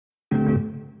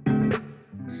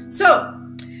So,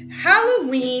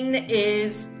 Halloween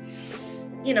is,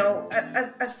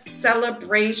 a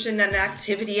celebration, an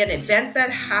activity, an event that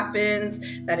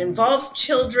happens that involves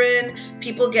children.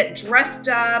 People get dressed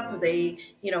up, they,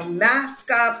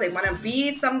 mask up, they want to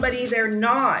be somebody they're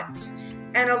not.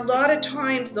 And a lot of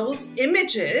times those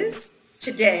images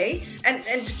today, and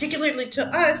particularly to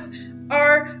us,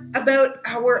 are about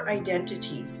our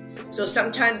identities. So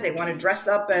sometimes they want to dress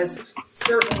up as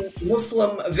certain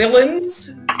Muslim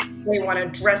villains. They want to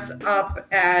dress up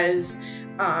as,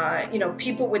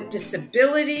 people with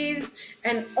disabilities.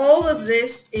 And all of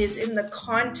this is in the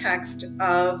context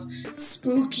of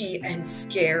spooky and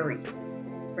scary,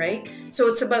 right? So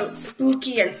it's about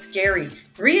spooky and scary,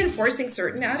 reinforcing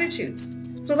certain attitudes.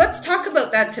 So let's talk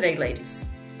about that today, ladies.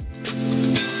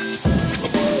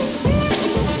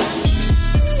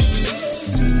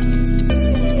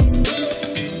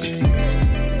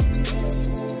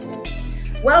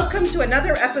 Welcome to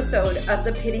another episode of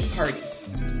The Pity Party.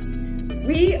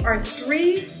 We are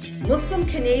three Muslim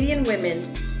Canadian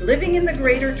women living in the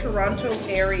Greater Toronto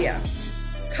area,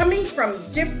 coming from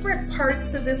different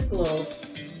parts of this globe,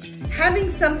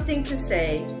 having something to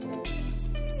say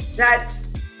that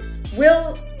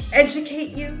will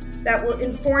educate you, that will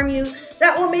inform you,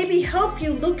 that will maybe help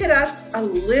you look at us a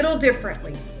little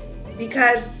differently,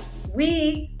 because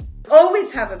we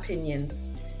always have opinions.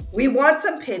 We want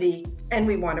some pity and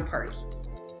we want a party.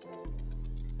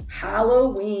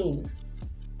 Halloween.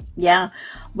 Yeah.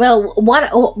 Well,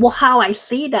 how I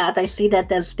see that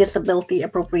as disability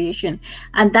appropriation,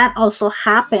 and that also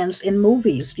happens in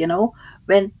movies.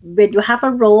 When you have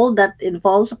a role that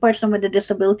involves a person with a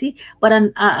disability, but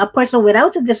a person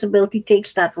without a disability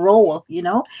takes that role.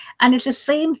 And it's the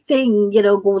same thing.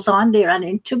 Goes on there,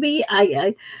 and to me,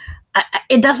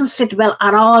 it doesn't sit well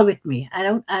at all with me.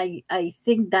 I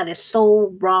think that is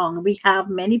so wrong. We have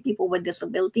many people with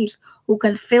disabilities who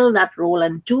can fill that role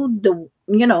and do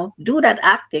that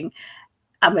acting.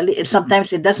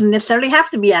 Sometimes it doesn't necessarily have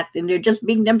to be acting. They're just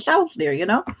being themselves there,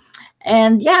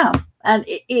 and yeah. And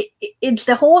it's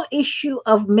the whole issue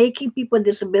of making people with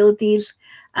disabilities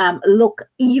look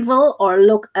evil or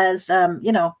look as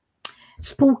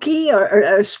spooky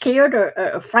or scared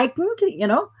or frightened,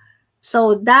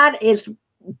 so that is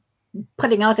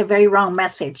putting out a very wrong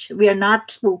message. We are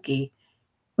not spooky.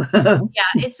 Yeah,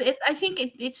 I think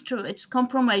it's true. It's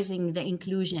compromising the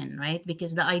inclusion, right?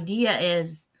 Because the idea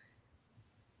is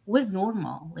we're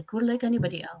normal, like we're like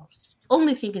anybody else.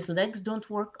 Only thing is legs don't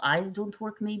work, eyes don't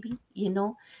work, maybe,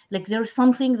 like there's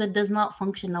something that does not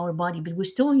function in our body, but we're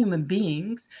still human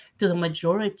beings to the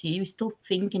majority. We still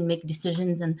think and make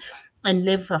decisions and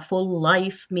live a full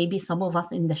life. Maybe some of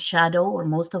us in the shadow, or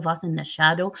most of us in the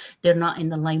shadow. They're not in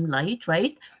the limelight,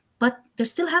 right? But they're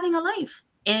still having a life.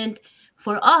 And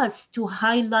for us to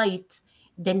highlight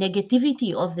the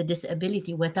negativity of the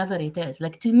disability, whatever it is,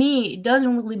 like, to me, it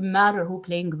doesn't really matter who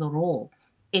playing the role.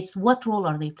 It's what role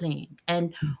are they playing,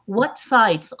 and what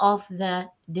sides of the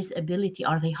disability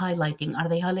are they highlighting? Are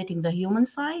they highlighting the human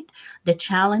side, the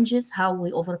challenges, how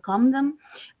we overcome them?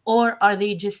 Or are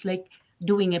they just like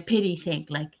doing a pity thing,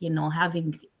 like,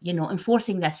 having,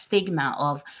 enforcing that stigma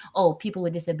of, oh, people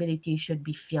with disability should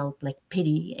be felt like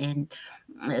pity and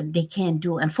they can't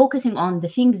do, and focusing on the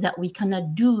things that we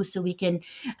cannot do, so we can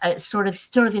sort of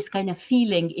stir this kind of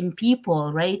feeling in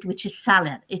people, right? Which is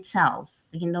silent, it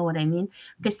sells, you know what I mean?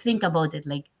 Because think about it,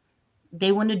 like,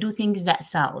 they want to do things that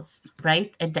sells,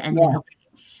 right, at the end of the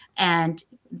day. And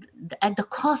at the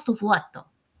cost of what, though?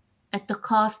 At the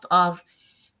cost of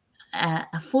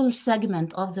a full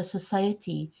segment of the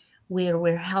society where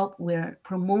we're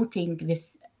promoting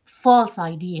this false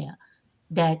idea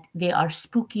that they are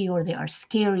spooky or they are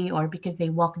scary, or because they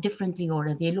walk differently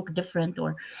or they look different,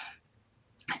 or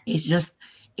it's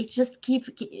just keep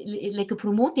like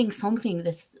promoting something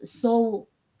that's so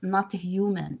not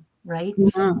human, right?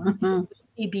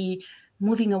 We be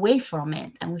moving away from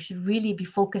it, and we should really be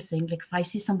focusing. Like, if I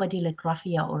see somebody like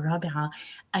Rafia or Rabia,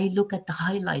 I look at the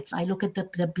highlights, I look at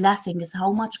the blessings,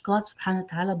 how much God subhanahu wa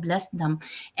ta'ala blessed them,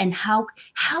 and how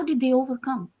did they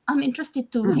overcome. I'm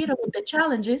interested to hear about the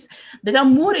challenges, but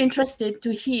I'm more interested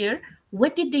to hear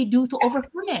what did they do to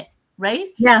overcome it, right?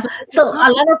 Yeah. So a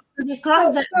lot of they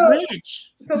cross that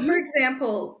bridge. So for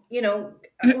example, a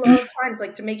lot of times,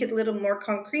 like, to make it a little more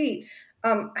concrete,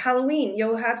 Halloween,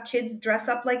 you'll have kids dress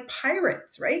up like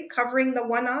pirates, right? Covering the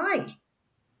one eye.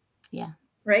 Yeah.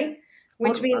 Right?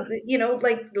 Which means,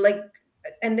 like,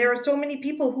 and there are so many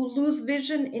people who lose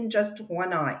vision in just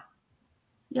one eye.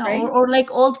 Yeah, right? or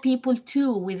like old people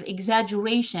too, with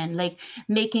exaggeration, like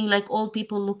making like old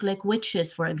people look like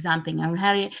witches, for example, and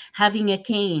having a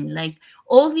cane. Like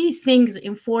all these things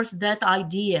enforce that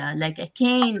idea. Like a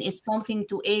cane is something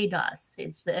to aid us.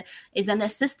 It's an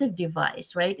assistive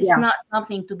device, right? It's Yeah. not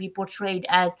something to be portrayed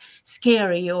as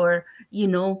scary, or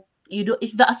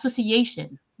it's the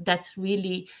association that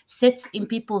really sits in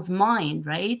people's mind,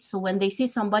 right? So when they see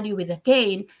somebody with a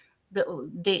cane,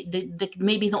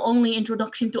 maybe the only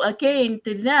introduction to a cane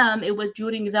to them, it was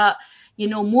during that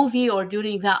movie, or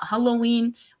during that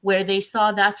Halloween where they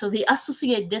saw that, so they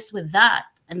associate this with that,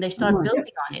 and they start Mhm.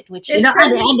 building on it, You which It's know,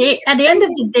 sending, at the end of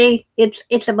the sending, day,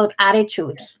 it's about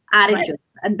attitudes, right.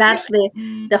 and Yeah. that's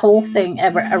the whole thing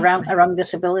ever around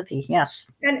disability. Yes,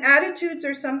 And attitudes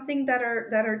are something that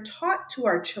are taught to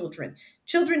our children.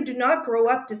 Children do not grow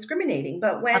up discriminating,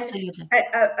 but when absolutely,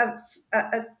 a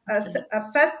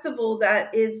festival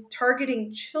that is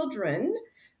targeting children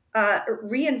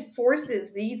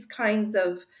reinforces these kinds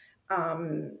of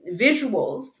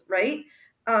visuals, right?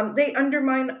 They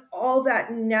undermine all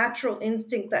that natural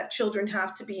instinct that children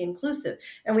have to be inclusive.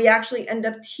 And we actually end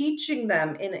up teaching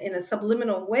them in a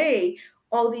subliminal way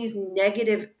all these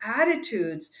negative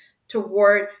attitudes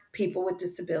toward people with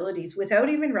disabilities without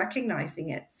even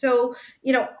recognizing it. So,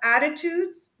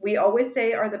 attitudes, we always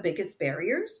say, are the biggest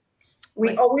barriers. We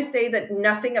right. always say that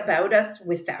nothing about us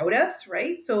without us,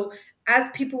 right? So, as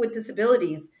people with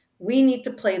disabilities, we need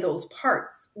to play those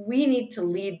parts. We need to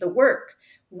lead the work.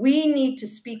 We need to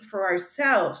speak for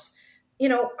ourselves.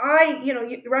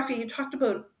 Rafi, you talked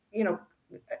about,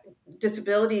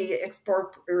 disability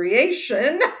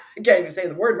expropriation. I can't even say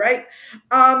the word right.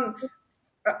 Um,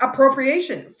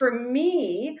 Appropriation. For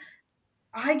me,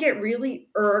 I get really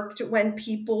irked when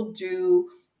people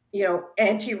do,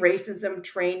 anti-racism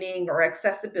training or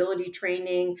accessibility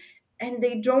training, and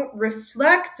they don't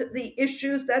reflect the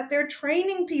issues that they're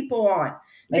training people on.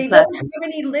 They don't exactly. have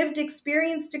any lived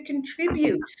experience to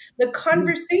contribute. The Mhm.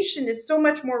 conversation is so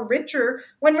much more richer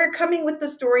when we're coming with the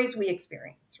stories we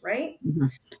experience, right?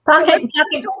 Mhm. So let's Talking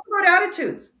talk about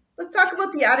attitudes. Let's talk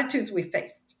about the attitudes we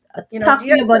faced. Do you talking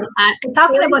have about some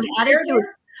talking stories about to attitudes.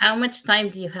 How much time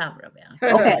do you have, Rabia?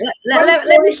 Okay, share there? One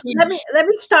story each. let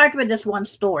me start with this one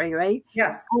story, right?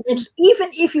 Yes. And it's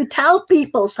even if you tell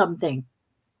people something,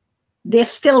 they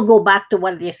still go back to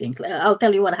what they think. I'll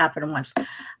tell you what happened once.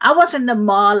 I was in the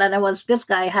mall, and this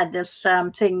guy had this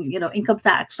thing, income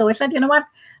tax. So I said, you know what?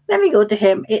 Let me go to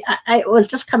him. I was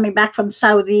just coming back from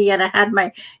Saudi, and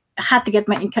I had to get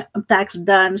my income tax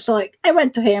done. So I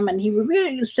went to him, and he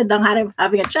really sit down,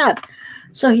 having a chat.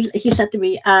 So he said to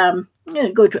me,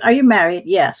 are you married?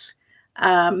 Yes.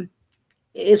 Um,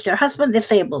 is your husband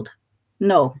disabled?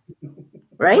 No.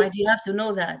 Right? Why do you have to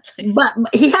know that? But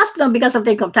he has to know because of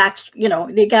the income tax. They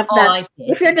have Oh, that. I see,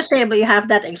 I If you're see. disabled, you have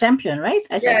that exemption, right?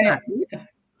 I said, Yeah, huh. yeah.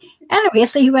 Anyway,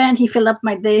 so he went, he filled up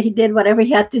my day, he did whatever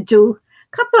he had to do.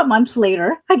 A couple of months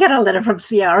later, I got a letter from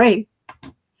CRA.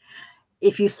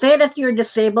 If you say that you're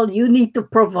disabled, you need to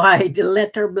provide a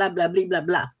letter, blah, blah, blah, blah,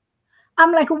 blah.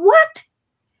 I'm like, what?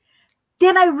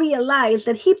 Then I realized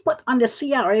that he put on the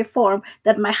CRA form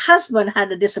that my husband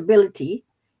had a disability,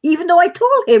 even though I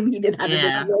told him he didn't have a Yeah,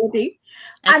 disability.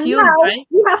 And assumed, now right?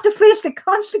 you have to face the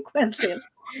consequences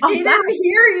He of that. didn't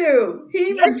hear you.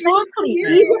 He refused to Exactly. hear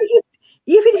Right. you.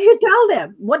 Even if you tell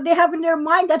them what they have in their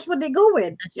mind, that's what they go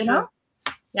with. That's true.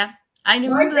 Yeah, I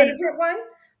My remember. favorite one, Yeah.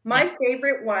 my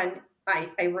favorite one,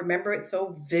 I remember it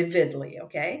so vividly,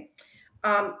 okay?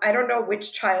 I don't know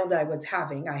which child I was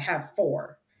having. I have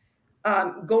four.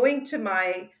 Going to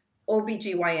my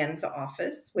OBGYN's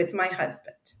office with my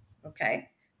husband, okay?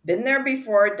 Been there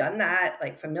before, done that,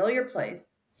 like familiar place.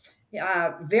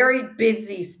 Very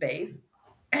busy space.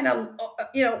 And,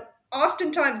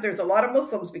 oftentimes there's a lot of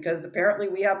Muslims because apparently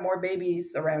we have more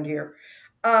babies around here.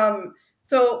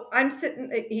 So I'm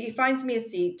sitting, he finds me a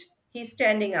seat. He's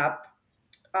standing up,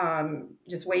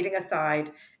 just waiting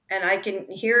aside. And I can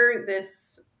hear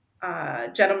this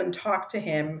gentleman talk to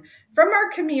him from our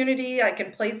community. I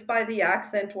can place by the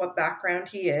accent what background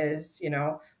he is,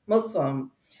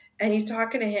 Muslim. And he's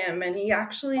talking to him, and he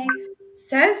actually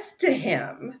says to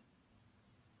him,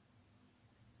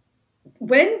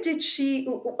 when did she,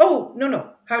 oh, no,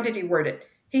 no, how did he word it?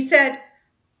 He said,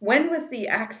 when was the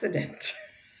accident?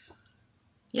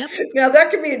 Yep. Now, that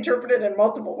can be interpreted in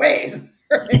multiple ways.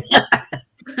 Right?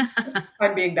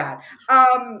 I'm being bad.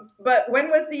 But when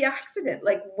was the accident?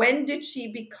 Like, when did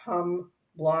she become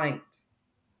blind?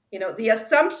 The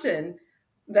assumption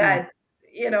Mm. that,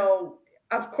 you know,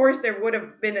 of course, there would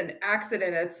have been an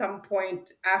accident at some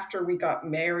point after we got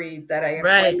married that I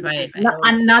Right, acquired right, right. disability.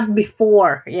 And not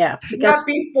before, yeah. Because Not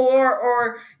before,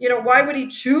 or why would he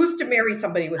choose to marry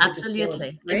somebody with a disability?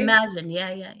 Absolutely. Right? Imagine.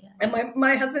 Yeah. And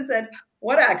my husband said,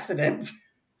 "What accident?"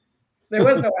 There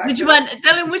was no Which accident. one?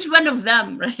 Tell him which one of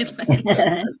them, right?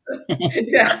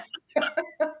 Yeah.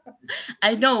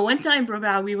 I know. One time,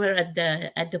 Prabha, we were at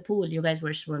the pool. You guys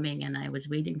were swimming, and I was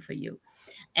waiting for you.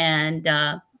 And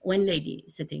one lady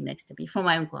sitting next to me from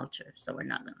my own culture. So we're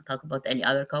not going to talk about any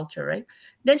other culture, right?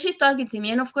 Then she's talking to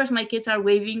me, and of course, my kids are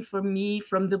waving for me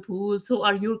from the pool. So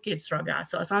are your kids, Rabia?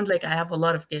 So I sound like I have a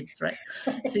lot of kids, right?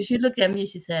 So she looked at me.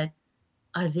 She said,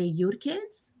 "Are they your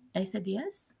kids?" I said,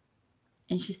 "Yes."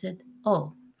 And she said,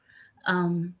 "Oh,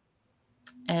 um,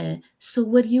 so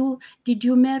did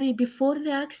you marry before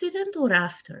the accident or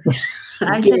after?"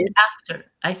 I said okay. after.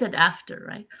 I said after,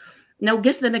 right? Now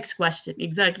guess the next question.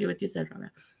 Exactly what you said,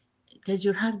 Rana. Does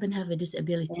your husband have a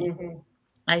disability? Mhm.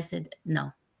 I said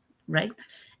no, right?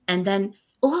 And then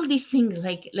all these things,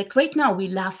 like right now we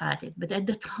laugh at it, but at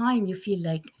the time you feel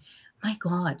like, my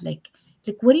God, like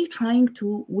what are you trying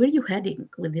to? Where are you heading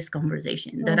with this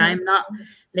conversation? That Mhm. I'm not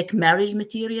like marriage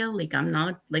material, like I'm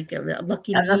not like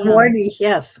lucky me, I'm Unworthy,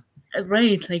 yes.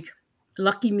 right, like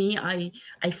lucky me, I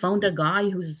found a guy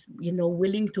who's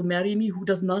willing to marry me, who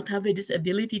does not have a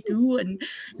disability too. And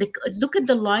like look at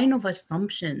the line of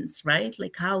assumptions, right?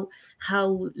 Like how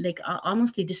like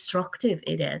honestly destructive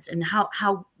it is, and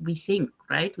how we think,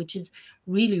 right? Which is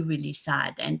really really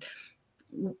sad. And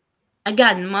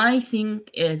again, my thing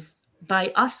is,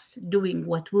 by us doing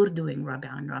what we're doing,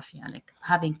 Rabia and Rafia, like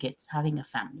having kids, having a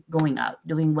family, going out,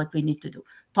 doing what we need to do,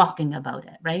 talking about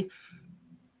it, right?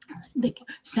 Like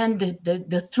send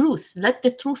the truth, let the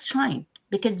truth shine,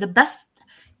 because the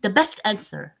best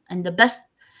answer and the best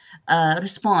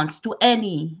response to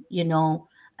any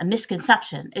a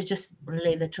misconception is just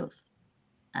relay the truth.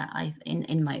 I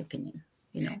in my opinion,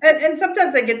 And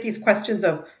sometimes I get these questions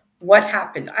of what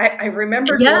happened. I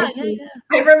remember yeah, going yeah, to yeah.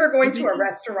 I remember I going do to a too.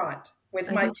 restaurant with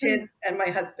I my do too. kids and my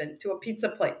husband, to a pizza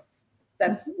place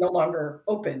that's Mhm. no longer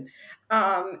open.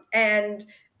 And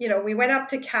we went up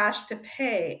to cash to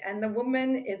pay, and the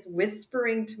woman is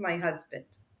whispering to my husband,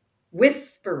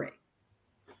 whispering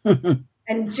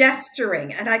and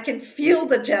gesturing, and I can feel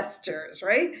the gestures,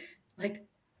 right? Like,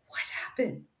 what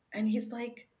happened? And he's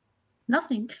like,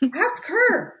 Nothing. ask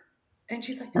her. And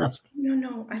she's like, Yes.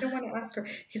 no, I don't want to ask her.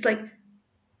 He's like,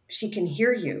 she can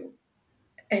hear you.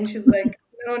 And she's like,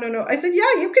 no. I said,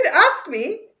 yeah, you can ask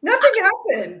me. Nothing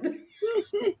happened.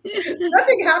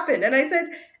 Nothing happened. And I said,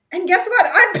 and guess what?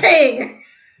 I'm paying.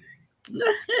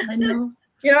 I know.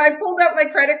 I pulled out my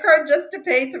credit card just to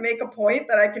pay, to make a point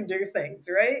that I can do things,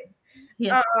 right?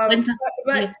 Yeah. Um, When ti- but,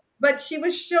 but yeah. but she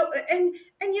was and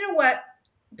you know what?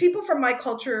 People from my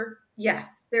culture, yes,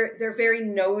 they're very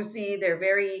nosy, they're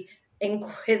very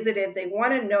inquisitive. They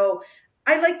want to know.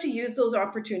 I like to use those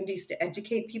opportunities to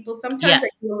educate people. Sometimes Yeah. I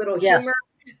do a little Yes. humor.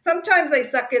 Sometimes I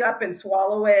suck it up and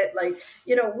swallow it. Like,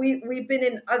 we've been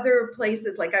in other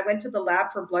places. Like I went to the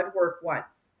lab for blood work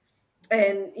once,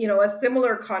 and a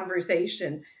similar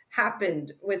conversation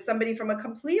happened with somebody from a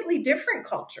completely different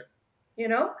culture, you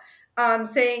know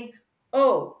saying,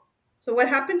 oh, so what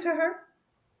happened to her,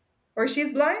 or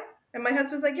she's blind? And my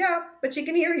husband's like, yeah, but she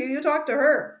can hear you, you talk to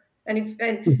her. And she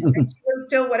was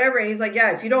still whatever, and he's like,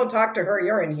 yeah, if you don't talk to her,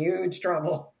 you're in huge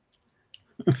trouble.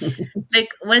 Like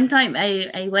one time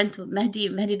I went to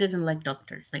Mehdi doesn't like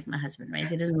doctors, like my husband, right?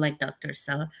 He doesn't like doctors.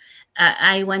 So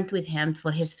I went with him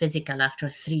for his physical after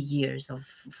 3 years of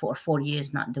 4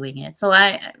 years not doing it. So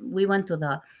we went to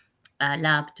the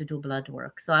lab to do blood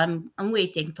work. So I'm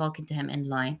waiting, talking to him in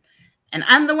line. And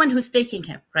I'm the one who's taking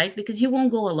him, right? Because he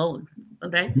won't go alone,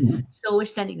 right? So we're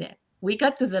standing there. We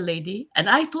got to the lady, and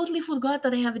I totally forgot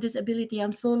that I have a disability.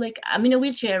 I'm so like, I'm in a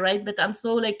wheelchair, right? But I'm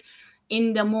so like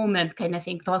in the moment kind of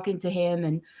thing, talking to him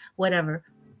and whatever.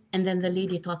 And then the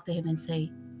lady talked to him and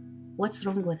say, what's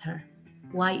wrong with her?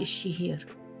 Why is she here?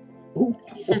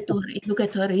 He said to her, look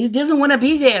at her. He doesn't want to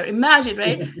be there. Imagine,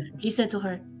 right? He said to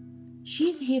her,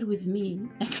 she's here with me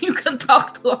and you can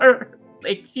talk to her.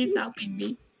 Like she's helping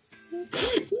me.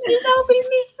 She's helping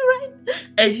me, right?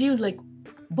 And she was like,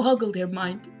 boggled her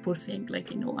mind, poor thing. Like,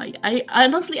 I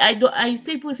honestly, I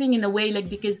say poor thing in a way, like,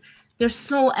 because they're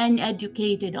so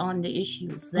uneducated on the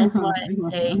issues. That's why I'm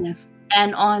saying,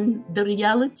 and on the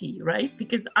reality, right?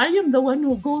 Because I am the one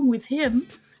who going with him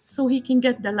so he can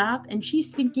get the lap, and she's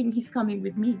thinking he's coming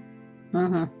with me.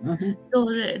 So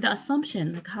the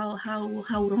assumption, like how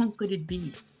wrong could it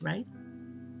be, right?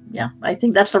 Yeah, I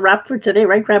think that's a wrap for today,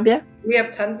 right, Rabia? We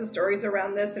have tons of stories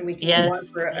around this, and we can go on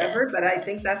forever, but I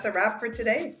think that's a wrap for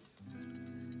today.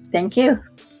 Thank you.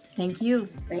 Thank you.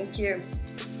 Thank you.